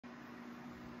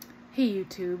Hey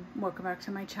YouTube, welcome back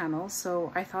to my channel.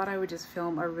 So I thought I would just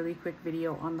film a really quick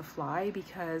video on the fly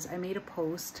because I made a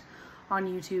post on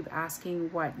YouTube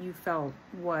asking what you felt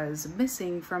was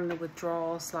missing from the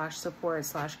withdrawal /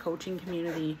 support / coaching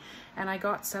community, and I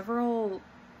got several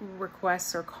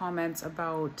requests or comments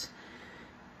about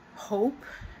hope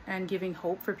and giving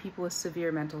hope for people with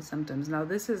severe mental symptoms. Now,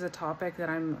 this is a topic that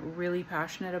I'm really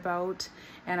passionate about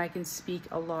and I can speak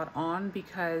a lot on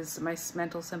because my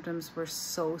mental symptoms were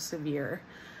so severe.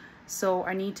 So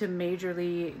I need to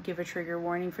majorly give a trigger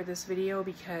warning for this video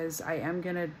because I am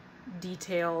going to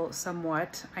detail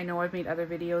somewhat. I know I've made other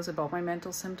videos about my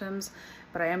mental symptoms,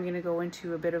 but I am going to go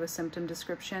into a bit of a symptom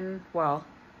description. Well,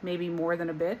 maybe more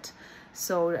than a bit.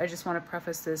 So I just want to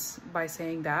preface this by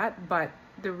saying that. But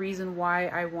the reason why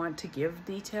I want to give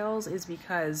details is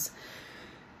because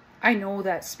I know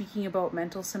that speaking about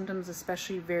mental symptoms,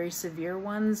 especially very severe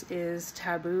ones, is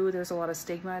taboo. There's a lot of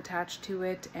stigma attached to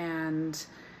it and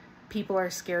people are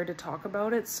scared to talk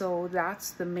about it. So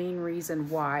that's the main reason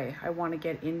why I want to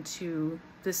get into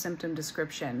the symptom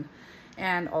description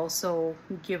and also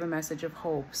give a message of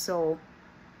hope. So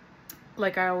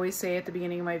like I always say at the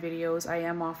beginning of my videos, I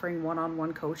am offering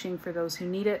one-on-one coaching for those who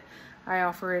need it. I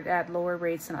offer it at lower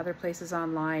rates than other places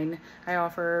online. I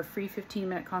offer free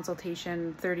 15-minute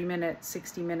consultation, 30-minute,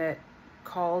 60-minute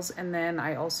calls, and then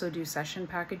I also do session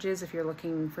packages if you're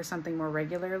looking for something more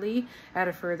regularly at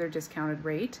a further discounted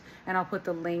rate. And I'll put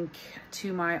the link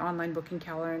to my online booking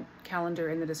calendar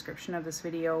in the description of this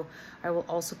video. I will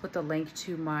also put the link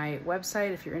to my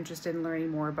website if you're interested in learning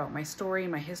more about my story,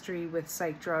 my history with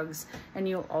psych drugs, and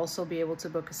you'll also be able to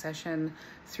book a session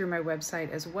through my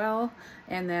website as well.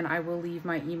 And then I will leave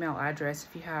my email address.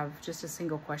 If you have just a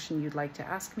single question you'd like to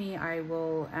ask me, I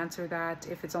will answer that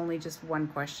if it's only just one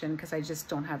question, because I just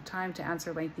don't have time to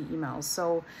answer lengthy emails.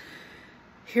 So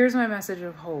here's my message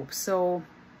of hope. So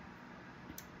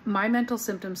my mental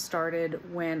symptoms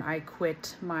started when I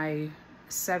quit my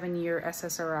 7-year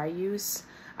SSRI use.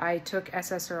 I took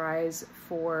SSRIs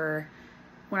for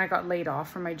when I got laid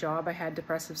off from my job. I had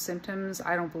depressive symptoms.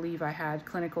 I don't believe I had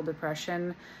clinical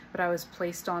depression, but I was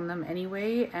placed on them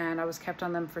anyway, and I was kept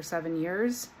on them for 7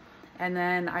 years. And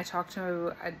then I talked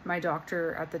to my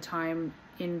doctor at the time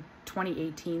in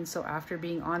 2018, so after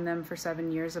being on them for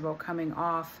 7 years, about coming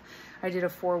off. I did a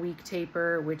 4-week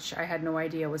taper, which I had no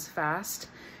idea was fast.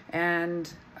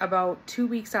 And about 2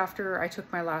 weeks after I took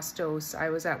my last dose, I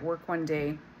was at work one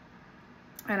day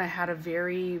and I had a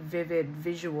very vivid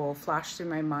visual flash through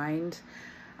my mind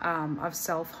of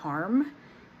self-harm.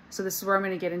 So this is where I'm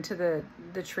going to get into the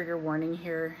trigger warning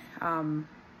here.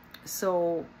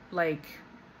 So like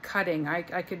cutting,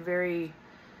 I could very,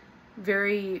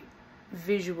 very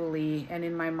visually and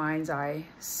in my mind's eye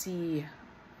see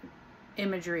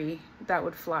imagery that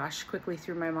would flash quickly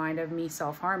through my mind of me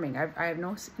self-harming. I have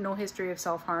no history of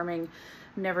self-harming,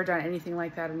 never done anything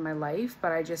like that in my life,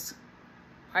 but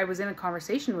I was in a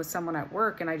conversation with someone at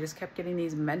work and I just kept getting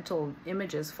these mental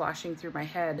images flashing through my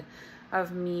head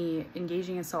of me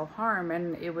engaging in self-harm,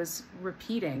 and it was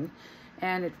repeating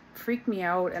and it freaked me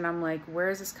out. And I'm like, where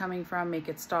is this coming from? Make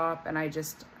it stop. And I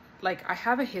just, like, I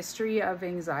have a history of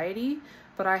anxiety,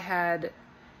 but I had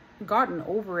gotten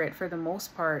over it for the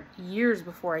most part years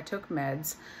before I took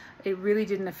meds. It really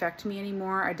didn't affect me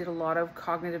anymore. I did a lot of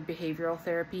cognitive behavioral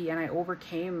therapy and I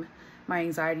overcame my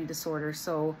anxiety disorder.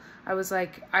 So I was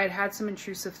like, I'd had some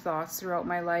intrusive thoughts throughout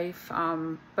my life,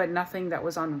 but nothing that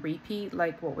was on repeat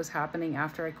like what was happening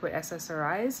after I quit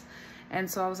SSRIs. And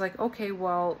so I was like, okay,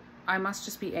 well, I must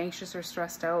just be anxious or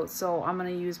stressed out. So I'm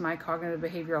going to use my cognitive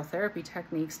behavioral therapy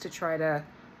techniques to try to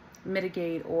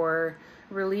mitigate or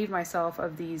relieve myself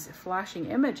of these flashing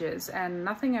images. And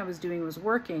nothing I was doing was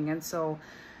working. And so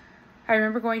I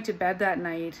remember going to bed that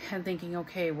night and thinking,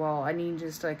 okay, well, I need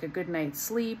just like a good night's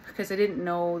sleep, because I didn't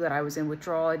know that I was in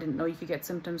withdrawal. I didn't know you could get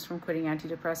symptoms from quitting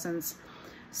antidepressants.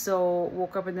 So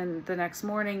woke up and then the next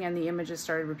morning and the images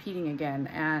started repeating again.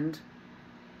 And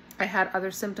I had other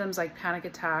symptoms like panic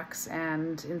attacks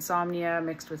and insomnia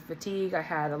mixed with fatigue. I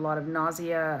had a lot of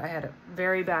nausea. I had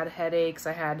very bad headaches.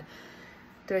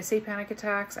 Did I say panic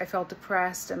attacks? I felt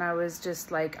depressed and I was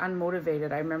just like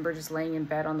unmotivated. I remember just laying in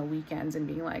bed on the weekends and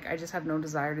being like, I just have no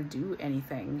desire to do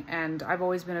anything. And I've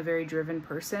always been a very driven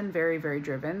person, very, very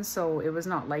driven. So it was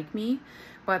not like me.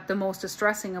 But the most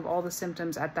distressing of all the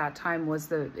symptoms at that time was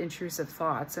the intrusive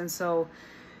thoughts. And so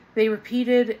they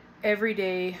repeated every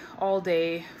day, all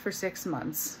day for 6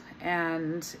 months.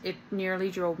 And it nearly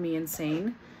drove me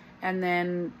insane. And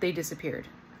then they disappeared,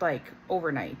 like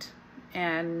overnight.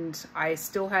 And I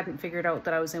still hadn't figured out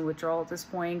that I was in withdrawal at this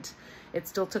point. It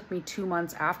still took me 2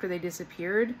 months after they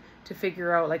disappeared to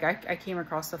figure out, like I came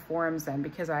across the forums then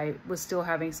because I was still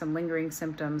having some lingering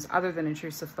symptoms other than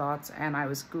intrusive thoughts, and I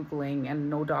was Googling, and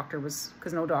no doctor was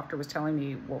telling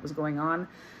me what was going on.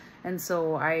 And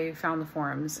so I found the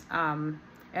forums. And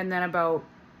then about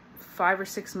 5 or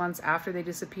 6 months after they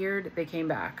disappeared, they came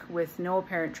back with no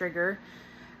apparent trigger.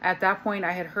 At that point,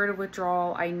 I had heard of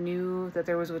withdrawal. I knew that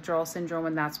there was withdrawal syndrome,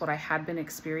 and that's what I had been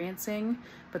experiencing.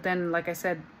 But then, like I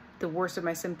said, the worst of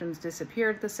my symptoms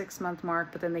disappeared at the 6-month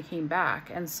mark, but then they came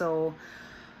back. And so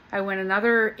I went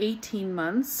another 18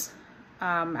 months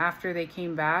after they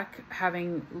came back,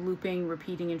 having looping,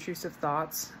 repeating intrusive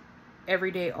thoughts every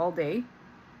day, all day.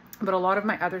 But a lot of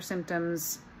my other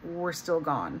symptoms were still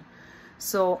gone.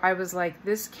 So I was like,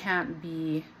 this can't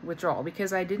be withdrawal,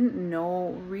 because I didn't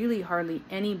know really hardly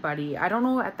anybody. I don't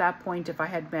know at that point if I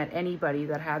had met anybody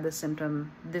that had the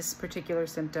symptom, this particular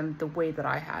symptom, the way that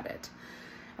I had it.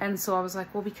 And so I was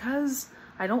like, well, because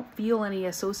I don't feel any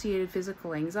associated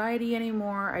physical anxiety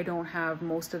anymore, I don't have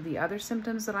most of the other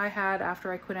symptoms that I had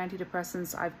after I quit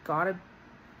antidepressants, I've got to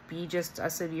be just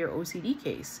a severe OCD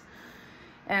case.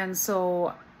 And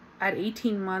so at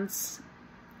 18 months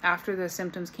after the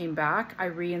symptoms came back, I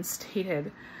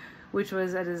reinstated, which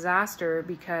was a disaster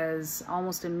because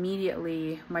almost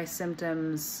immediately my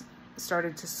symptoms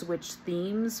started to switch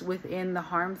themes within the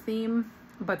harm theme,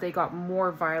 but they got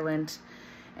more violent.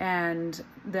 And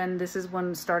then this is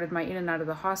when started my in and out of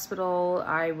the hospital.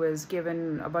 I was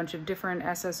given a bunch of different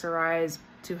SSRIs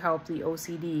to help the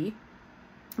OCD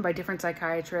by different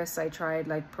psychiatrists. I tried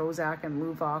like Prozac and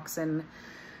Luvox and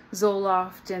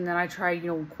Zoloft, and then I tried,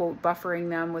 quote, buffering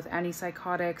them with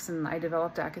antipsychotics, and I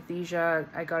developed akathisia.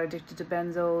 I got addicted to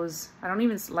Benzos. I don't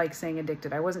even like saying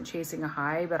addicted. I wasn't chasing a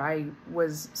high, but I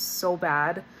was so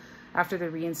bad after the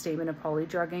reinstatement of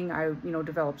polydrugging. I,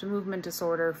 developed a movement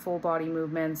disorder, full body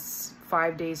movements,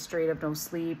 5 days straight of no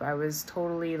sleep. I was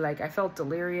totally I felt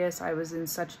delirious. I was in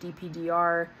such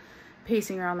DPDR,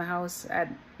 pacing around the house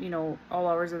at, all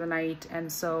hours of the night.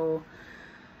 And so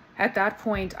at that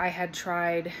point I had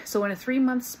tried, so in a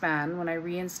 3-month span when I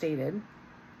reinstated,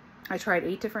 I tried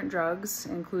 8 different drugs,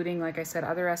 including, like I said,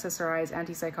 other SSRIs,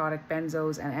 antipsychotic,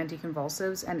 Benzos, and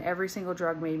anticonvulsives, and every single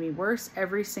drug made me worse.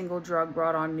 Every single drug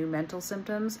brought on new mental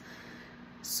symptoms.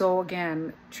 So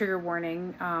again, trigger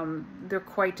warning, they're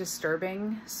quite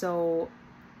disturbing. So,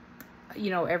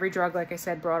 every drug, like I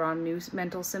said, brought on new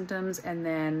mental symptoms, and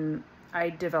then I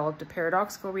developed a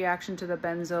paradoxical reaction to the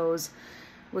Benzos,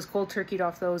 was cold turkeyed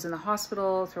off those in the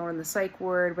hospital, thrown in the psych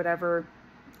ward, whatever,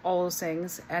 all those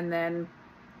things. And then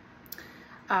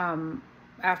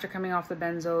after coming off the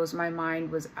Benzos, my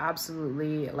mind was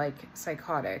absolutely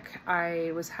psychotic.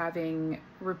 I was having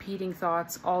repeating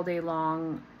thoughts all day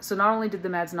long. So not only did the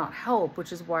meds not help,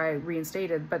 which is why I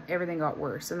reinstated, but everything got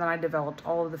worse. And then I developed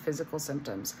all of the physical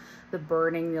symptoms, the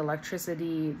burning, the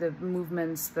electricity, the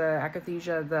movements, the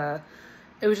akathisia,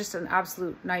 it was just an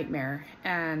absolute nightmare.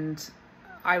 And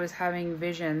I was having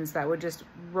visions that would just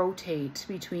rotate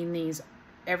between these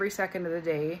every second of the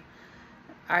day.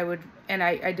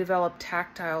 I developed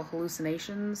tactile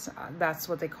hallucinations. That's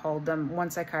what they called them. One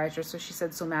psychiatrist, so she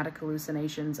said somatic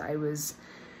hallucinations.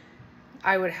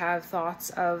 I would have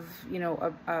thoughts of,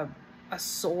 a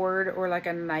sword or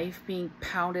a knife being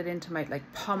pounded into my,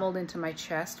 pummeled into my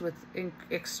chest with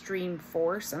extreme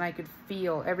force. And I could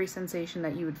feel every sensation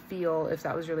that you would feel if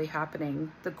that was really happening.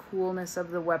 The coolness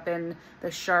of the weapon,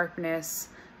 the sharpness,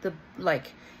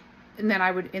 and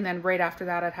then right after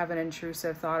that, I'd have an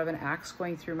intrusive thought of an axe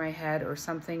going through my head or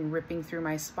something ripping through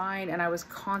my spine. And I was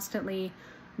constantly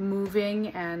moving,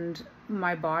 and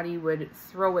my body would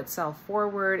throw itself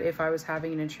forward if I was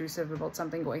having an intrusive about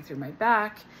something going through my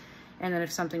back. And then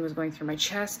if something was going through my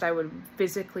chest, I would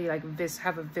physically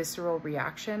have a visceral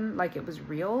reaction, like it was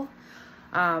real.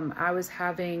 I was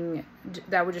having,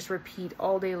 that would just repeat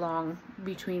all day long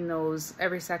between those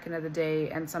every second of the day.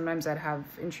 And sometimes I'd have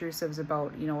intrusives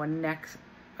about, a neck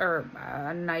or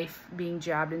a knife being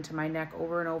jabbed into my neck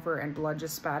over and over and blood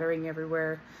just spattering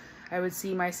everywhere. I would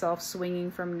see myself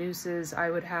swinging from nooses. I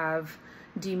would have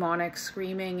demonic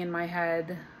screaming in my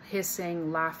head,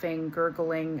 hissing, laughing,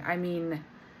 gurgling. I mean,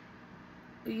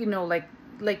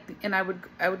 and I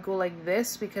would go like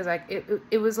this because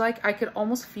it was like I could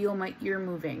almost feel my ear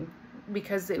moving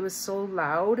because it was so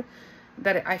loud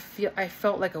that I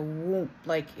felt like a whoop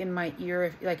in my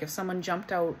ear, if someone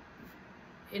jumped out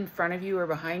in front of you or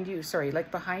behind you,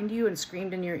 behind you and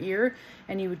screamed in your ear,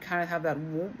 and you would kind of have that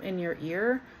whoop in your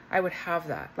ear. I would have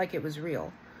that it was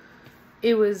real.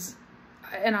 It was,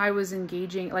 and I was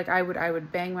engaging, I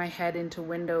would bang my head into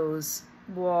windows,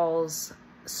 walls.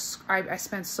 I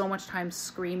spent so much time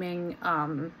screaming.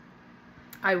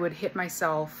 I would hit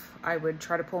myself. I would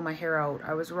try to pull my hair out.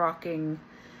 I was rocking.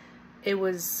 It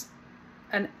was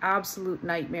an absolute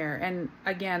nightmare. And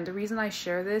again, the reason I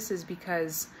share this is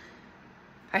because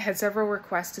I had several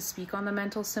requests to speak on the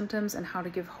mental symptoms and how to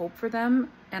give hope for them.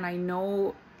 And I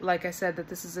know, like I said, that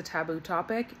this is a taboo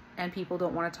topic and people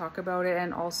don't want to talk about it.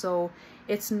 And also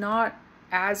it's not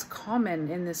as common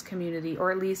in this community,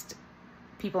 or at least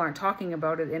people aren't talking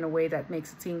about it in a way that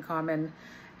makes it seem common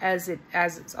as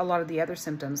a lot of the other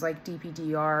symptoms like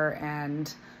DPDR,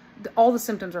 and all the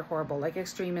symptoms are horrible, like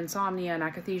extreme insomnia and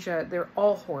akathisia. They're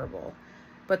all horrible.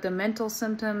 But the mental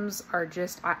symptoms are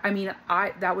just,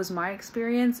 that was my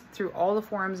experience through all the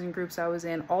forums and groups I was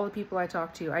in, all the people I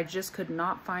talked to. I just could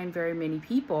not find very many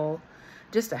people,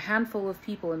 just a handful of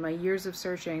people in my years of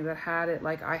searching that had it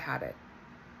like I had it.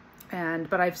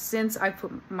 But I've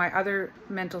put my other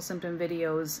mental symptom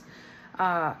videos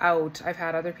out. I've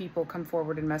had other people come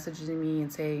forward and messaging me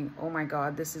and saying, oh my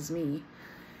God, this is me.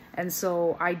 And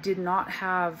so I did not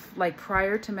have, like,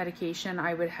 prior to medication,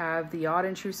 I would have the odd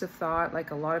intrusive thought,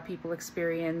 like a lot of people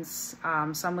experience.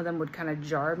 Some of them would kind of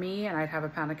jar me and I'd have a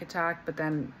panic attack, but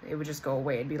then it would just go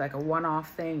away. It'd be like a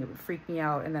one-off thing. It would freak me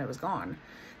out and then it was gone.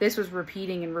 This was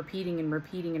repeating and repeating and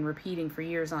repeating and repeating for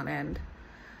years on end.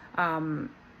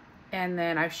 And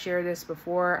then I've shared this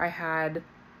before.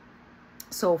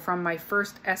 So from my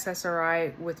first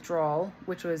SSRI withdrawal,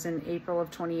 which was in April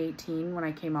of 2018 when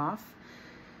I came off,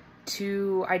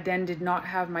 I then did not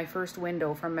have my first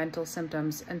window from mental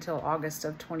symptoms until August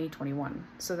of 2021.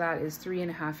 So that is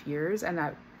 3.5 years, and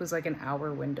that was like an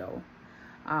hour window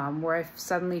where I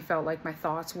suddenly felt like my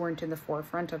thoughts weren't in the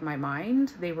forefront of my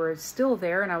mind. They were still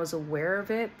there and I was aware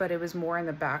of it, but it was more in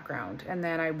the background. And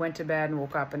then I went to bed and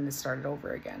woke up and it started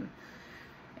over again.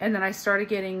 And then I started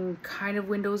getting kind of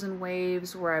windows and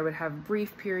waves where I would have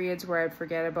brief periods where I'd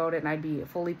forget about it and I'd be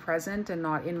fully present and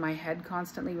not in my head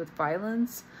constantly with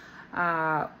violence.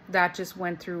 That just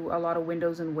went through a lot of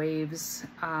windows and waves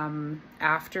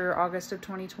after August of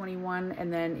 2021.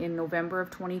 And then in November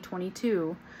of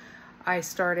 2022, I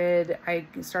started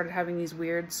having these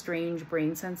weird, strange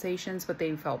brain sensations, but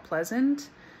they felt pleasant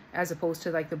as opposed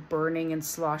to like the burning and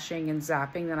sloshing and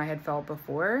zapping that I had felt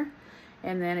before.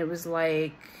 And then it was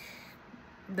like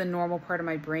the normal part of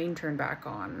my brain turned back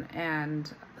on.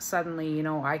 And suddenly, you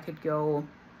know, I could go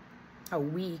a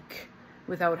week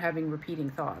without having repeating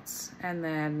thoughts. And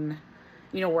then,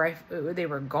 you know, they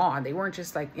were gone. They weren't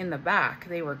just like in the back,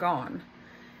 they were gone.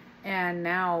 And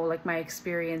now, like, my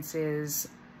experience is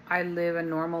I live a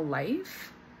normal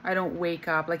life. I don't wake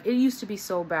up. Like, it used to be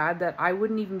so bad that I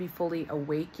wouldn't even be fully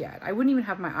awake yet. I wouldn't even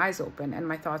have my eyes open and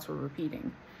my thoughts were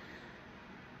repeating.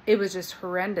 It was just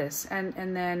horrendous. And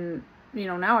then, you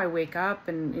know, now I wake up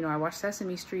and, you know, I watch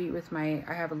Sesame Street with I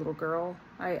have a little girl.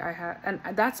 And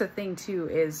that's the thing too,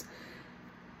 is,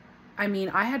 I mean,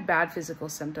 I had bad physical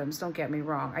symptoms, don't get me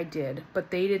wrong, I did, but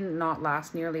they didn't not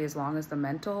last nearly as long as the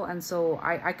mental. And so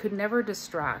I could never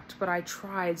distract, but I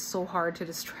tried so hard to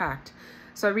distract.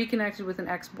 So I reconnected with an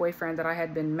ex-boyfriend that I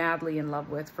had been madly in love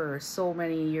with for so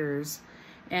many years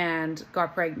and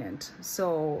got pregnant.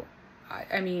 So,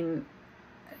 I mean,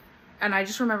 and I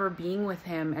just remember being with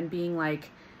him and being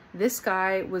like, this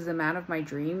guy was the man of my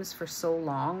dreams for so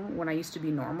long when I used to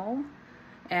be normal.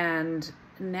 And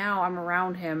now I'm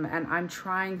around him and I'm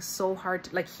trying so hard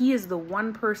to, like, he is the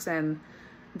one person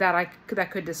that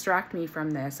could distract me from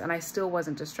this, and I still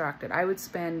wasn't distracted. I would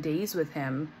spend days with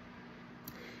him,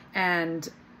 and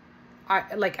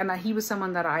he was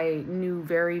someone that I knew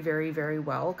very, very, very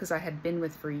well because I had been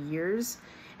with for years.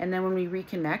 And then when we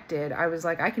reconnected, I was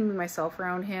like, I can be myself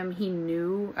around him. He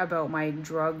knew about my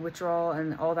drug withdrawal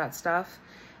and all that stuff,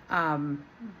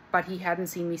 but he hadn't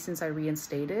seen me since I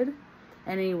reinstated.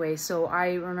 And anyway, so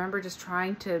I remember just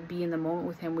trying to be in the moment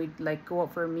with him. We'd like go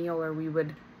out for a meal, or we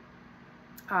would,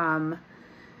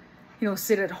 you know,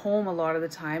 sit at home a lot of the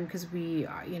time because we,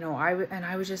 you know,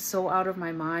 I was just so out of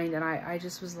my mind, and I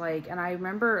just was like, and I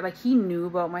remember like he knew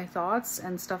about my thoughts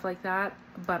and stuff like that,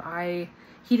 but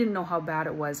he didn't know how bad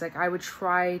it was. Like, I would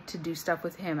try to do stuff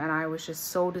with him and I was just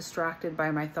so distracted by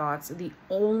my thoughts. The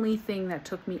only thing that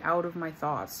took me out of my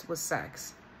thoughts was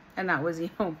sex. And that was,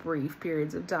 you know, brief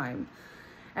periods of time.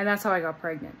 And that's how I got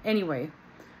pregnant. Anyway,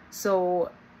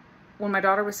 so when my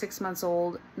daughter was 6 months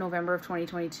old, November of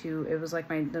 2022, it was like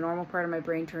the normal part of my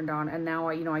brain turned on. And now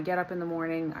I get up in the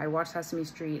morning, I watch Sesame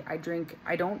Street, I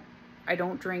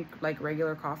don't drink like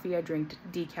regular coffee. I drink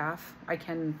decaf. I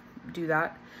can do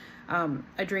that.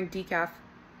 I drink decaf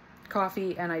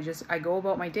coffee and I go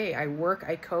about my day. I work,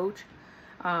 I coach,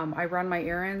 I run my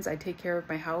errands, I take care of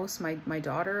my house, my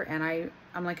daughter, and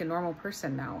I'm like a normal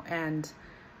person now. And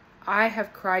I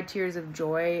have cried tears of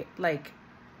joy like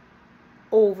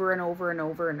over and over and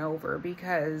over and over,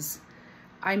 because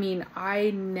I mean,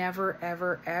 I never,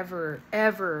 ever, ever,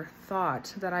 ever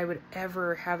thought that I would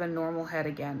ever have a normal head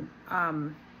again.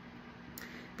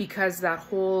 Because that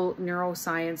whole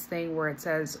neuroscience thing where it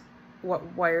says what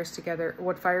fires together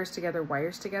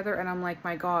wires together. And I'm like,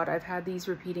 my God, I've had these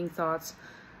repeating thoughts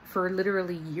for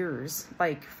literally years,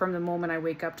 like from the moment I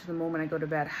wake up to the moment I go to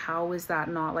bed. How is that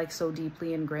not like so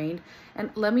deeply ingrained? And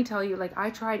let me tell you, like, I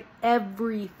tried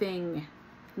everything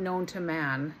known to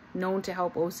man, known to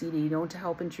help OCD, known to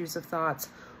help intrusive thoughts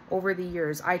over the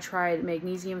years. I tried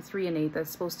magnesium threonate that's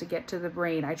supposed to get to the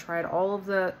brain. I tried all of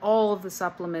the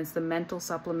supplements, the mental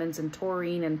supplements, and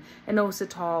taurine and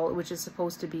inositol, which is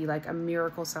supposed to be like a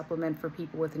miracle supplement for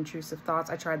people with intrusive thoughts.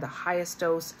 I tried the highest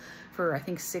dose for I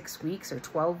think 6 weeks or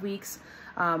 12 weeks.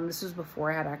 This was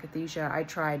before I had akathisia. I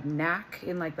tried NAC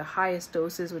in like the highest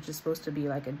doses, which is supposed to be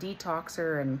like a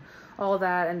detoxer and all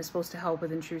that, and it's supposed to help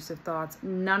with intrusive thoughts.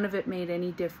 None of it made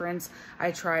any difference.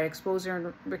 I tried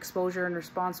exposure and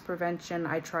response prevention.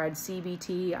 I tried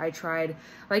CBT. I tried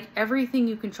like everything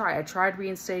you can try. I tried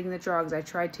reinstating the drugs. I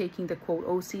tried taking the quote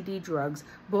OCD drugs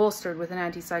bolstered with an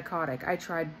antipsychotic. I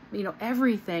tried, you know,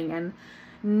 everything, and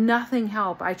nothing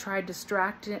helped. I tried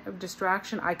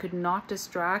distraction. I could not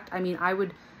distract. I mean,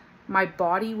 my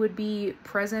body would be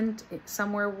present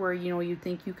somewhere where, you know, you'd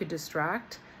think you could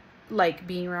distract, like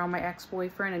being around my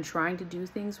ex-boyfriend and trying to do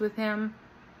things with him.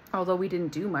 Although we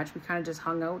didn't do much, we kind of just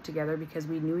hung out together because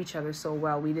we knew each other so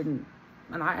well. We didn't,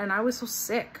 and I was so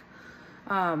sick.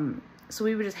 So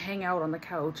we would just hang out on the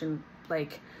couch, and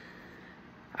like,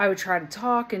 I would try to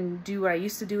talk and do what I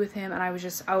used to do with him, and I was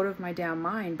just out of my damn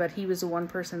mind. But he was the one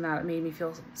person that made me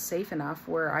feel safe enough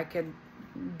where I could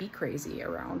be crazy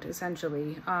around,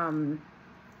 essentially. And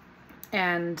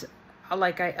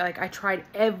I tried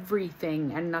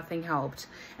everything and nothing helped.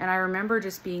 And I remember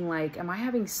just being like, am I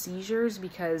having seizures?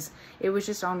 Because it was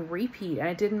just on repeat, and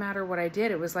it didn't matter what I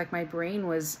did. It was like my brain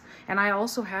was, and I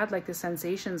also had like the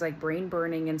sensations like brain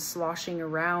burning and sloshing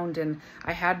around, and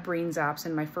I had brain zaps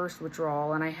in my first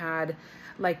withdrawal, and I had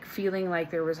like feeling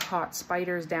like there was hot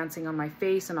spiders dancing on my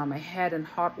face and on my head, and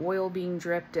hot oil being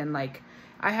dripped, and like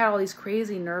I had all these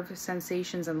crazy nerve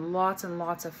sensations and lots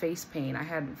of face pain. I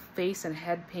had face and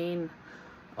head pain,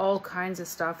 all kinds of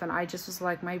stuff, and I just was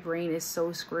like, my brain is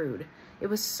so screwed. It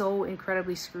was so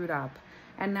incredibly screwed up.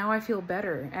 And now I feel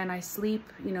better, and I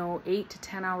sleep, you know, 8 to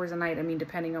 10 hours a night. I mean,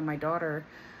 depending on my daughter,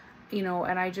 you know,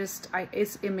 and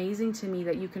it's amazing to me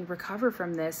that you can recover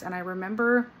from this. And I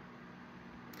remember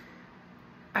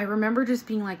just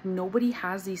being like, nobody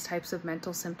has these types of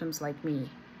mental symptoms like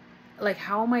me. Like,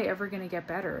 how am I ever going to get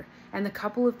better? And the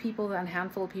couple of people and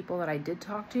handful of people that I did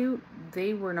talk to,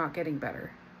 they were not getting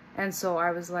better. And so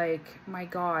I was like, my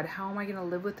God, how am I going to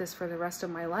live with this for the rest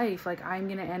of my life? Like, I'm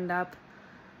going to end up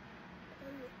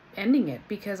ending it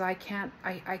because I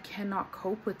cannot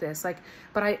cope with this. Like,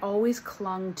 but I always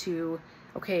clung to,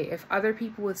 okay, if other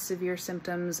people with severe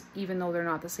symptoms, even though they're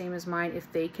not the same as mine,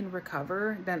 if they can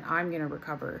recover, then I'm going to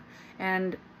recover.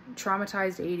 And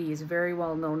Traumatized 80 is very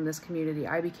well known in this community.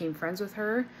 I became friends with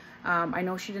her. I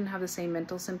know she didn't have the same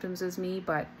mental symptoms as me,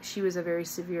 but she was a very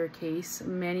severe case.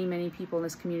 Many people in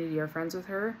this community are friends with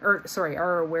her, or sorry,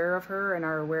 are aware of her and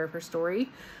are aware of her story.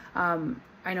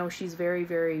 I know she's very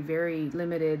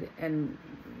limited, and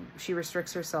she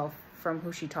restricts herself from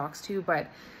who she talks to, but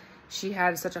she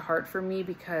had such a heart for me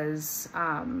because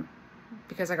I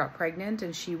got pregnant,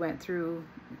 and she went through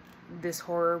this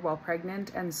horror while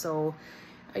pregnant. And so,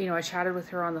 you know, I chatted with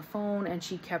her on the phone, and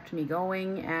she kept me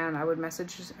going, and I would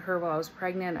message her while I was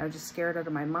pregnant. I was just scared out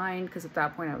of my mind because at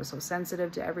that point I was so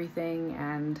sensitive to everything,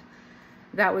 and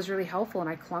that was really helpful, and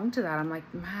I clung to that. I'm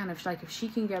like, man, if she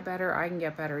can get better, I can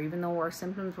get better, even though our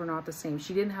symptoms were not the same.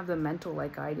 She didn't have the mental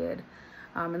like I did.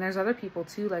 And there's other people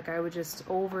too, like I would just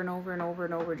over and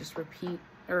over just repeat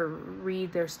or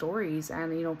read their stories,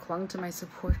 and, you know, clung to my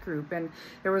support group. And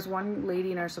there was one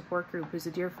lady in our support group who's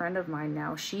a dear friend of mine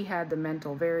now. She had the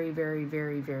mental very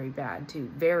bad too,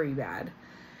 very bad.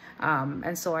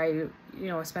 And so I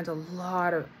spent a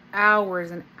lot of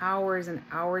hours and hours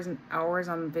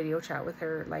on video chat with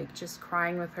her, like just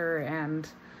crying with her. And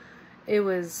it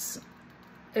was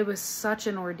such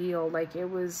an ordeal. Like, it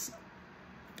was,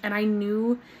 and I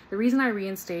knew the reason I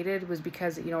reinstated was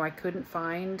because, you know, I couldn't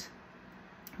find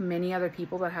many other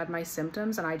people that had my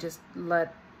symptoms, and I just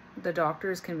let the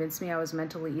doctors convince me I was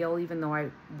mentally ill, even though I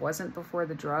wasn't before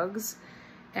the drugs.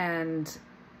 And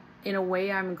in a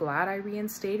way, I'm glad I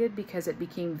reinstated, because it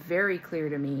became very clear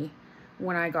to me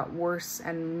when I got worse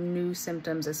and new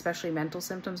symptoms, especially mental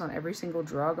symptoms on every single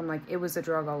drug, I'm like, it was a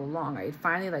drug all along. It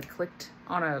finally like clicked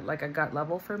on a gut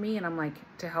level for me. And I'm like,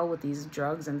 to hell with these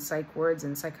drugs and psych wards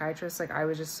and psychiatrists. Like, I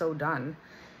was just so done.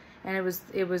 And it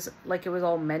was like, it was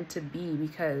all meant to be,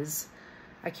 because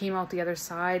I came out the other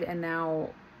side, and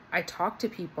now I talk to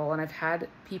people, and I've had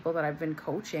people that I've been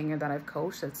coaching or that I've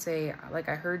coached that say, like,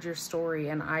 I heard your story,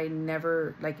 and I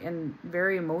never, like, and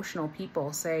very emotional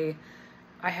people say,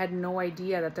 I had no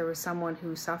idea that there was someone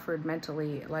who suffered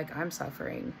mentally like I'm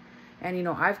suffering. And, you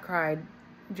know, I've cried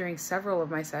during several of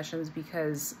my sessions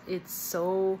because it's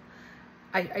so,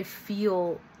 I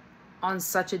feel on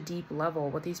such a deep level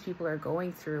what these people are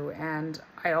going through. And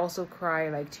I also cry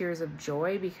like tears of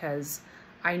joy because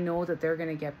I know that they're going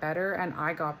to get better, and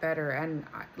I got better. And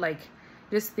like,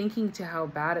 just thinking to how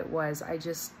bad it was, I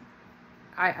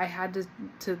had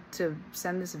to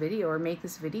send this video or make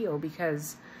this video,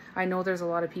 because I know there's a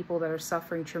lot of people that are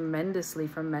suffering tremendously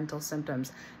from mental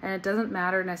symptoms. And it doesn't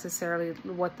matter necessarily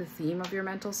what the theme of your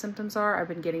mental symptoms are. I've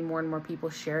been getting more and more people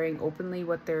sharing openly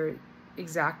what their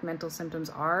exact mental symptoms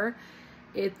are.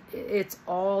 It's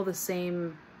all the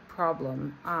same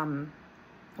problem.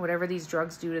 Whatever these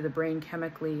drugs do to the brain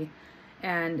chemically.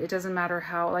 And it doesn't matter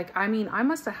how, like, I mean, I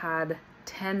must have had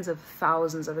tens of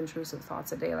thousands of intrusive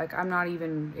thoughts a day. Like, I'm not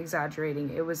even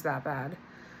exaggerating. It was that bad.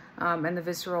 And the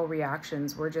visceral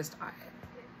reactions were just,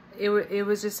 it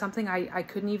was just something I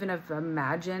couldn't even have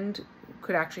imagined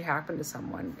could actually happen to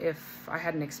someone if I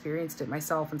hadn't experienced it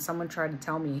myself, and someone tried to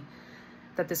tell me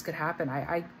that this could happen.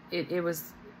 It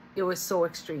was so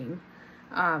extreme.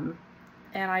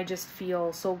 And I just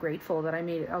feel so grateful that I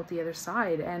made it out the other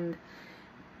side. And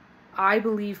I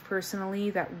believe personally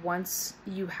that once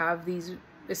you have these,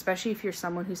 especially if you're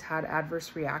someone who's had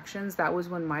adverse reactions, that was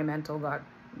when my mental got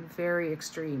very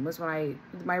extreme, was when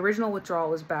my original withdrawal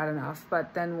was bad enough,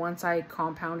 but then once I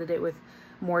compounded it with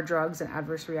more drugs and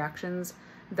adverse reactions,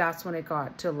 that's when it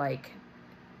got to like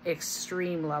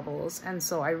extreme levels. And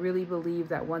so I really believe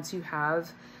that once you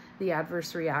have the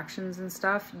adverse reactions and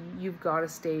stuff, you've got to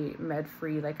stay med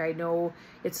free. Like, I know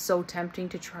it's so tempting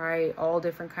to try all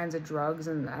different kinds of drugs,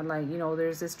 and like, you know,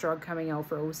 there's this drug coming out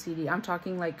for OCD. I'm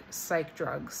talking like psych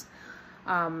drugs.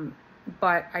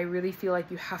 But I really feel like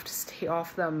you have to stay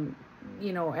off them,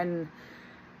 you know, and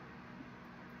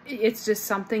it's just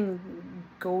something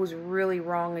goes really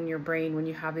wrong in your brain when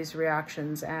you have these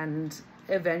reactions, and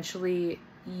eventually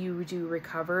you do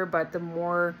recover. But the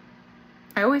more,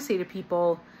 I always say to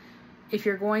people, if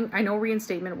you're going, I know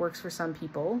reinstatement works for some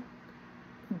people,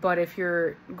 but if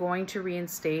you're going to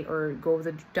reinstate or go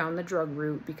down the drug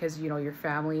route because, you know, your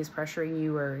family is pressuring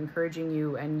you or encouraging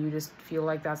you, and you just feel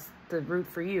like that's the route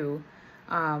for you,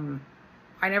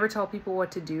 I never tell people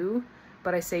what to do,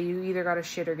 but I say you either got to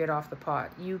shit or get off the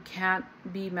pot. You can't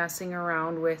be messing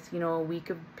around with, you know, a week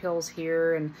of pills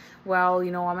here and, well,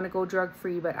 you know, I'm going to go drug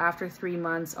free, but after 3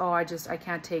 months, oh, I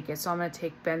can't take it, so I'm going to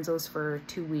take Benzos for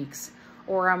 2 weeks.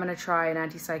 Or I'm going to try an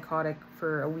antipsychotic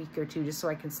for a week or two just so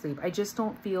I can sleep. I just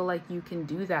don't feel like you can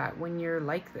do that when you're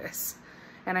like this.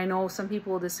 And I know some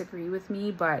people will disagree with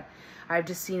me, but I've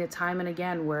just seen it time and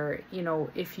again where, you know,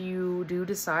 if you do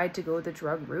decide to go the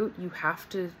drug route, you have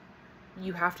to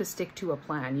stick to a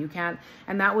plan. You can't,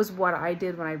 and that was what I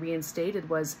did when I reinstated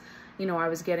was, you know, I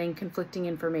was getting conflicting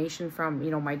information from,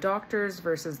 you know, my doctors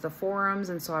versus the forums.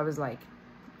 And so I was like,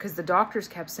 because the doctors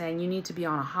kept saying you need to be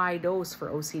on a high dose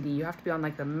for OCD. You have to be on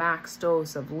like the max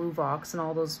dose of Luvox and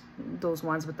all those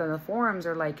ones. But then the forums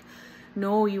are like,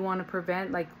 no, you want to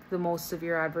prevent like the most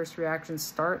severe adverse reactions.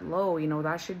 Start low. You know,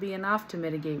 that should be enough to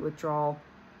mitigate withdrawal.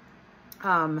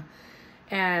 And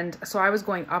so I was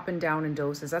going up and down in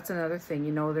doses. That's another thing.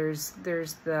 You know, there's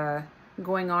the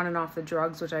going on and off the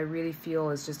drugs, which I really feel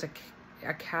is just a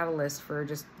catalyst for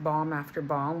just bomb after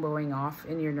bomb going off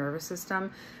in your nervous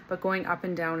system. But going up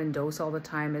and down in dose all the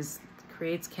time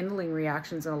creates kindling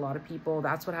reactions in a lot of people.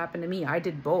 That's what happened to me. I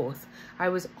did both. I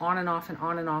was on and off and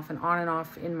on and off and on and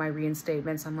off in my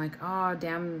reinstatements. I'm like, oh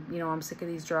damn, you know, I'm sick of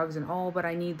these drugs, and oh, but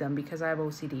I need them because I have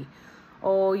OCD.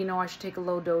 Oh, you know, I should take a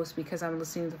low dose because I'm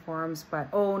listening to the forums, but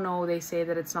oh no, they say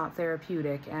that it's not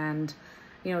therapeutic, and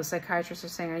you know, psychiatrists are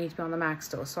saying I need to be on the max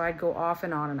dose. So I'd go off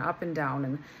and on and up and down.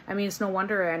 And I mean, it's no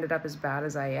wonder I ended up as bad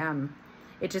as I am.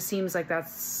 It just seems like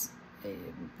that's,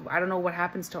 I don't know what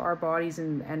happens to our bodies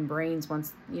and brains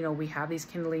once, you know, we have these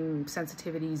kindling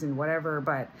sensitivities and whatever,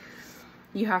 but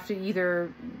you have to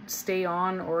either stay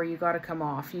on or you got to come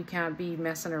off. You can't be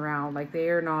messing around. Like, they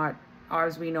are not,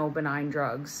 as we know, benign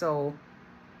drugs. So,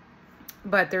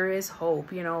 but there is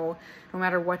hope, you know, no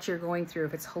matter what you're going through,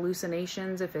 if it's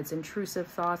hallucinations, if it's intrusive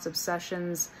thoughts,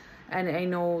 obsessions. And I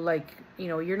know, like, you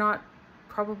know, you're not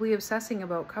probably obsessing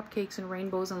about cupcakes and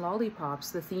rainbows and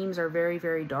lollipops. The themes are very,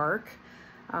 very dark,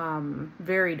 and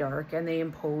they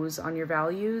impose on your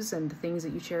values and the things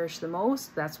that you cherish the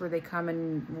most. That's where they come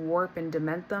and warp and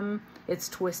dement them. It's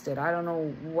twisted. I don't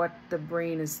know what the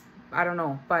brain is, I don't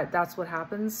know, but that's what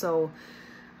happens. So,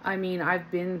 I mean, I've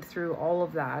been through all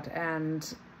of that,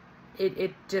 and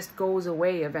it just goes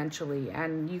away eventually.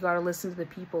 And you got to listen to the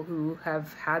people who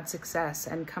have had success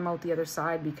and come out the other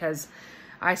side, because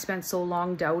I spent so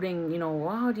long doubting, you know,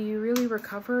 wow, do you really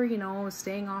recover? You know,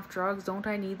 staying off drugs, don't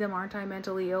I need them? Aren't I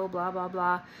mentally ill? Blah, blah,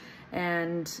 blah.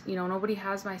 And, you know, nobody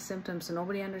has my symptoms, so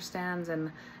nobody understands.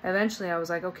 And eventually I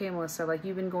was like, okay, Melissa, like,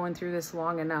 you've been going through this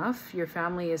long enough. Your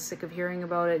family is sick of hearing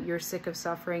about it. You're sick of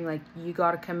suffering. Like, you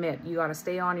got to commit. You got to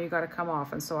stay on, or you got to come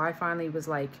off. And so I finally was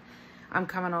like, I'm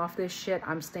coming off this shit.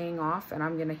 I'm staying off, and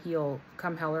I'm going to heal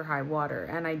come hell or high water.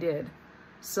 And I did.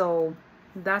 So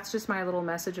that's just my little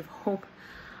message of hope.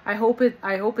 I hope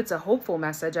it's a hopeful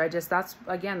message. That's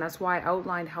why I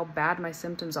outlined how bad my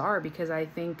symptoms are, because I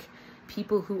think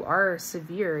people who are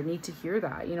severe need to hear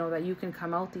that, you know, that you can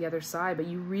come out the other side, but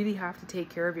you really have to take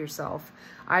care of yourself.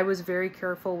 I was very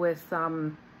careful with,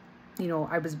 you know,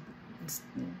 I was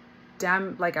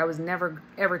never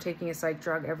ever taking a psych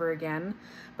drug ever again,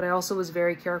 but I also was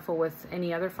very careful with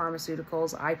any other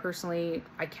pharmaceuticals. I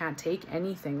can't take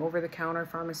anything over the counter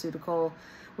pharmaceutical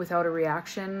without a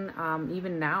reaction,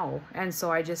 even now. And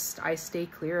so I stay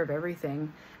clear of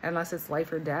everything unless it's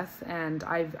life or death. And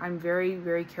I'm very,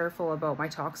 very careful about my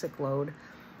toxic load.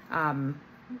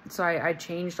 So I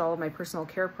changed all of my personal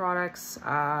care products,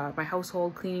 my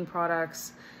household cleaning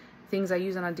products, things I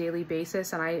use on a daily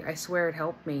basis, and I swear it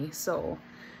helped me. So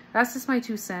that's just my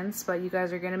 2 cents, but you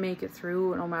guys are gonna make it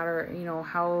through no matter, you know,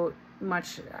 how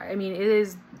much. I mean, it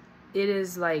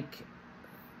is like,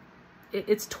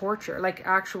 it's torture, like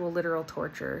actual literal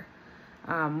torture,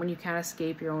 when you can't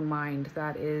escape your own mind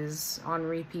that is on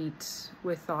repeat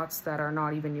with thoughts that are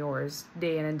not even yours,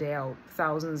 day in and day out,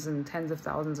 thousands and tens of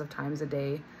thousands of times a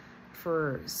day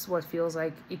for what feels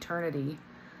like eternity.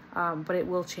 But it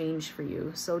will change for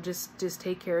you. So just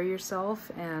take care of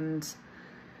yourself and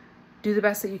do the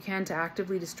best that you can to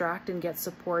actively distract and get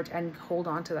support and hold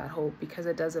on to that hope, because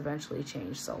it does eventually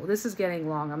change. So this is getting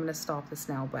long. I'm going to stop this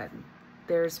now, but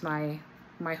there's my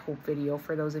hope video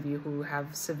for those of you who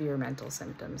have severe mental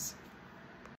symptoms.